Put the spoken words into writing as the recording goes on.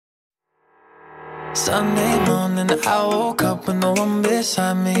Sunday morning, I woke up with no one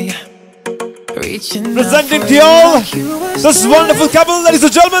beside me. Presenting to y'all this wonderful couple, ladies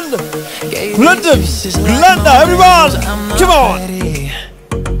and gentlemen, Roland, Glanda, everyone, come on!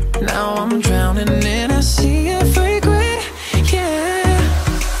 Now I'm drowning in a sea of regret, yeah.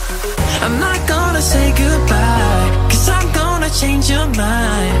 I'm not gonna say goodbye, cause I'm gonna change your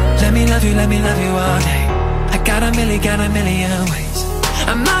mind. Let me love you all day. I got a million ways.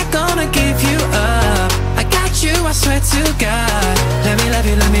 I'm not gonna give you up. I got you, I swear to God. Let me love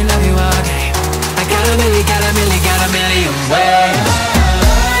you all day. I got a million ways.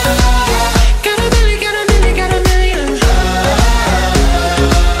 Got a million. Got a million.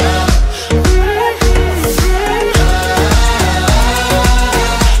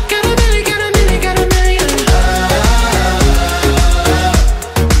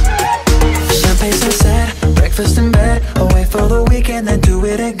 Champagne sunset, breakfast in bed, away for the weekend, then do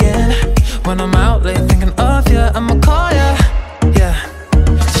it again. When I'm out late thinking of you, I'ma call ya, yeah.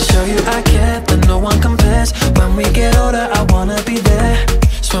 To show you I care, but no one compares. When we get older, I wanna be there.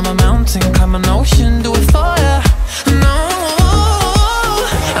 Swim a mountain, climb an ocean, do it for ya. No,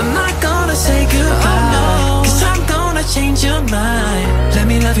 I'm not gonna say goodbye, cause I'm gonna change your mind. Let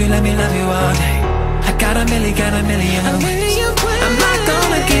me love you all day. I got a million ways. I'm not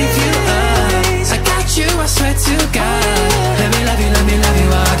gonna give you up. I got you, I swear to God. Let me love you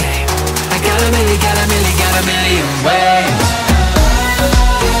all day. I got a million ways.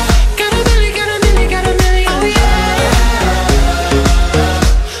 Got a million, oh yeah.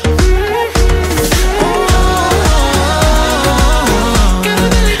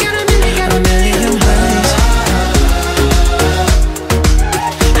 Got a million ways.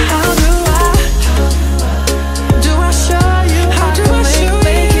 How do I show you how to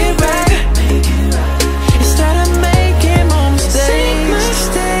make it right? Instead of making more mistakes,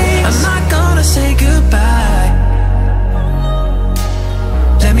 I'm not gonna say goodbye.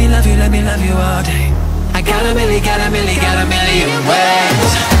 Let me love you all day. I got a million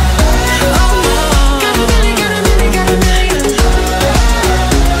ways. Oh no, got a million.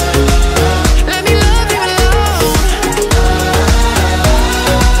 Let me love you alone.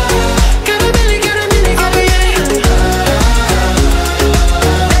 Got a million, oh yeah.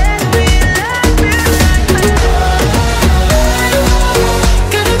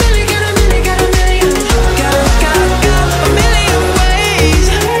 Got a million. Got a million ways.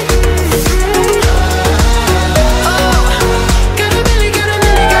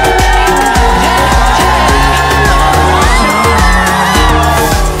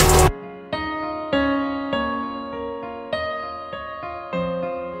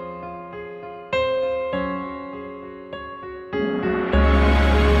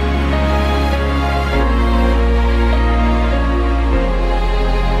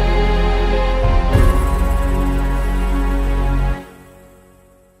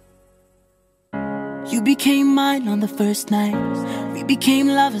 You became mine on the first night. We became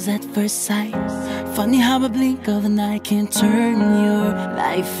lovers at first sight. Funny how a blink of an eye can turn your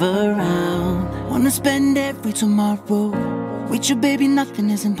life around. Wanna spend every tomorrow with you, baby, nothing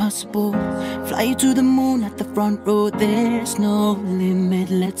is impossible. Fly you to the moon at the front row. There's no limit,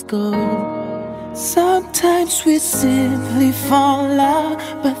 let's go. Sometimes we simply fall out,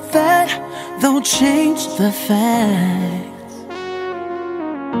 but that don't change the fact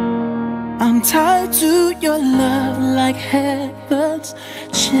I'm tied to your love like heaven's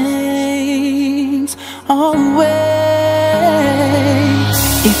chains always.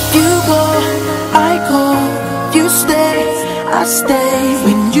 If you go, I go. You stay, I stay.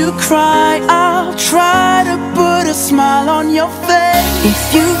 When you cry, I'll try to put a smile on your face.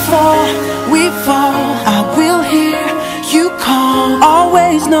 If you fall, we fall. I will hear you call.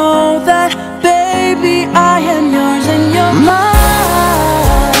 Always know that, baby, I am yours and you're mine.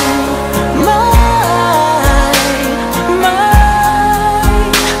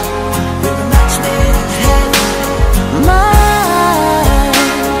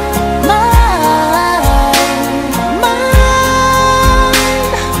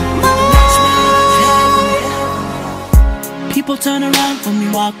 People turn around when we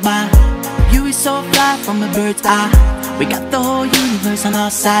walk by. You is so fly from a bird's eye. We got the whole universe on our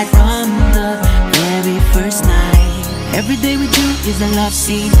side from the very first night. Every day with you is a love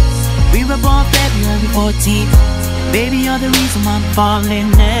scene. We were born February 14th. Baby, you're the reason I'm falling.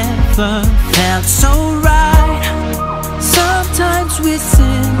 Never felt so right. Sometimes we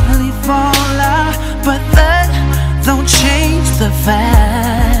simply fall out, but that don't change the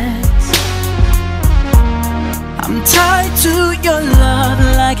facts. I'm tied to your love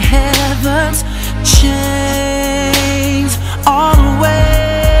like heaven's chains always.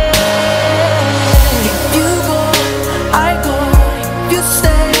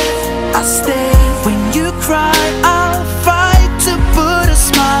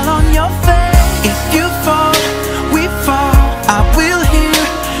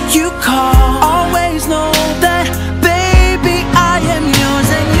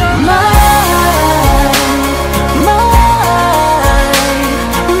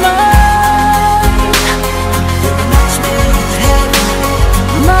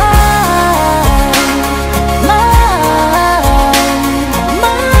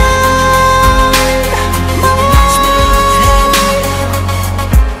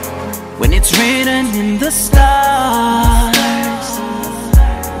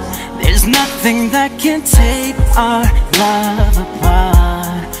 There's nothing that can take our love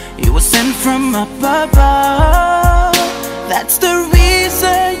apart. You were sent from up above. That's the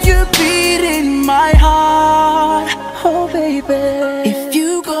reason you beat in my heart. Oh baby, if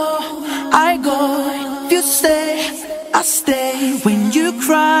you go, I go. If you stay, I stay. When you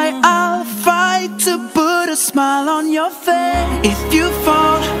cry, I'll fight to put a smile on your face. If you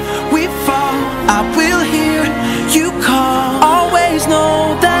fall, we fall. I will hear you call. Always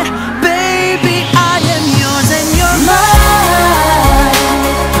know that, baby, I am yours and you're mine.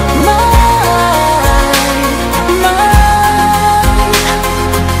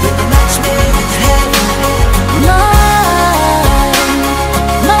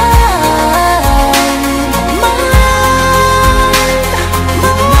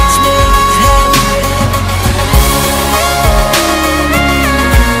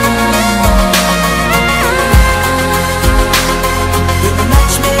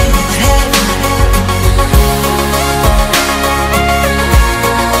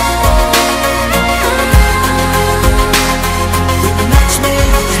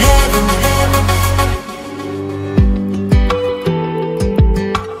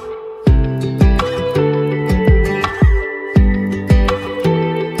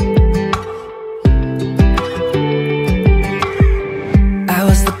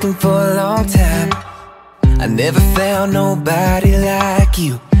 Never found nobody like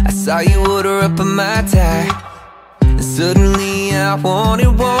you. I saw you order up a Mai Tai, and suddenly I want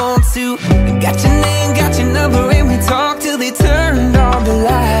to. I got your name, got your number, and we talked till they turned on the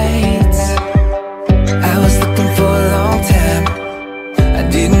lights. I was looking for a long time. I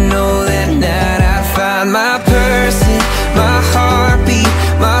didn't know that night I'd find my person, my heartbeat,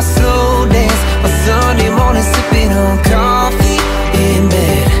 my slow dance, my Sunday morning sipping on coffee in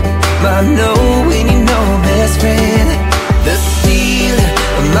bed. My knowing you know best friend, the stealer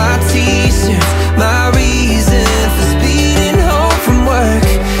of my t-shirts, my reason for speeding home from work,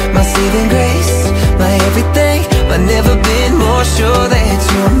 my saving grace, my everything. I've never been more sure that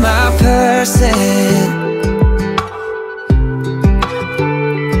you're my person.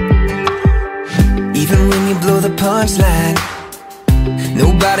 Even when you blow the punchline,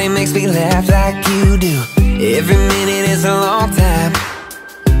 nobody makes me laugh like you do. Every minute is a long time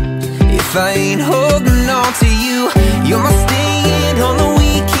if I ain't holding on to you. You're my staying on the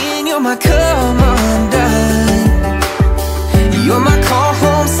weekend, you're my come undone. You're my call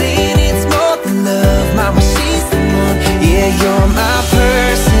home saying it's more than love. Mama, she's the one. Yeah, you're my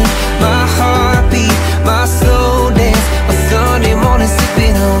person, my heartbeat, my slow dance, my Sunday morning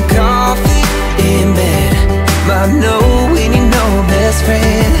sipping on coffee in bed. My knowing you know best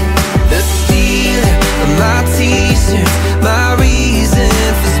friend, the stealer of my t-shirts, my reason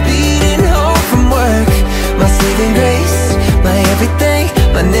for speeding home from work, my saving grace, my everything.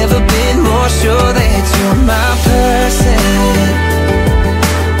 I've never been more sure that you're my person.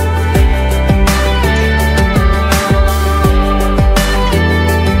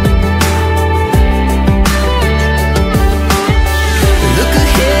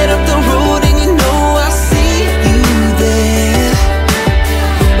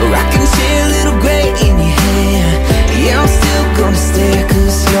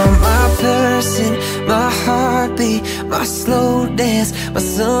 My slow dance, my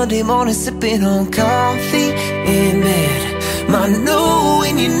Sunday morning sipping on coffee in bed. My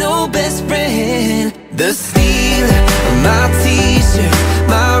knowing you know best friend, the stealer of my t-shirt,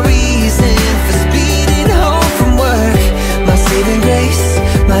 my reason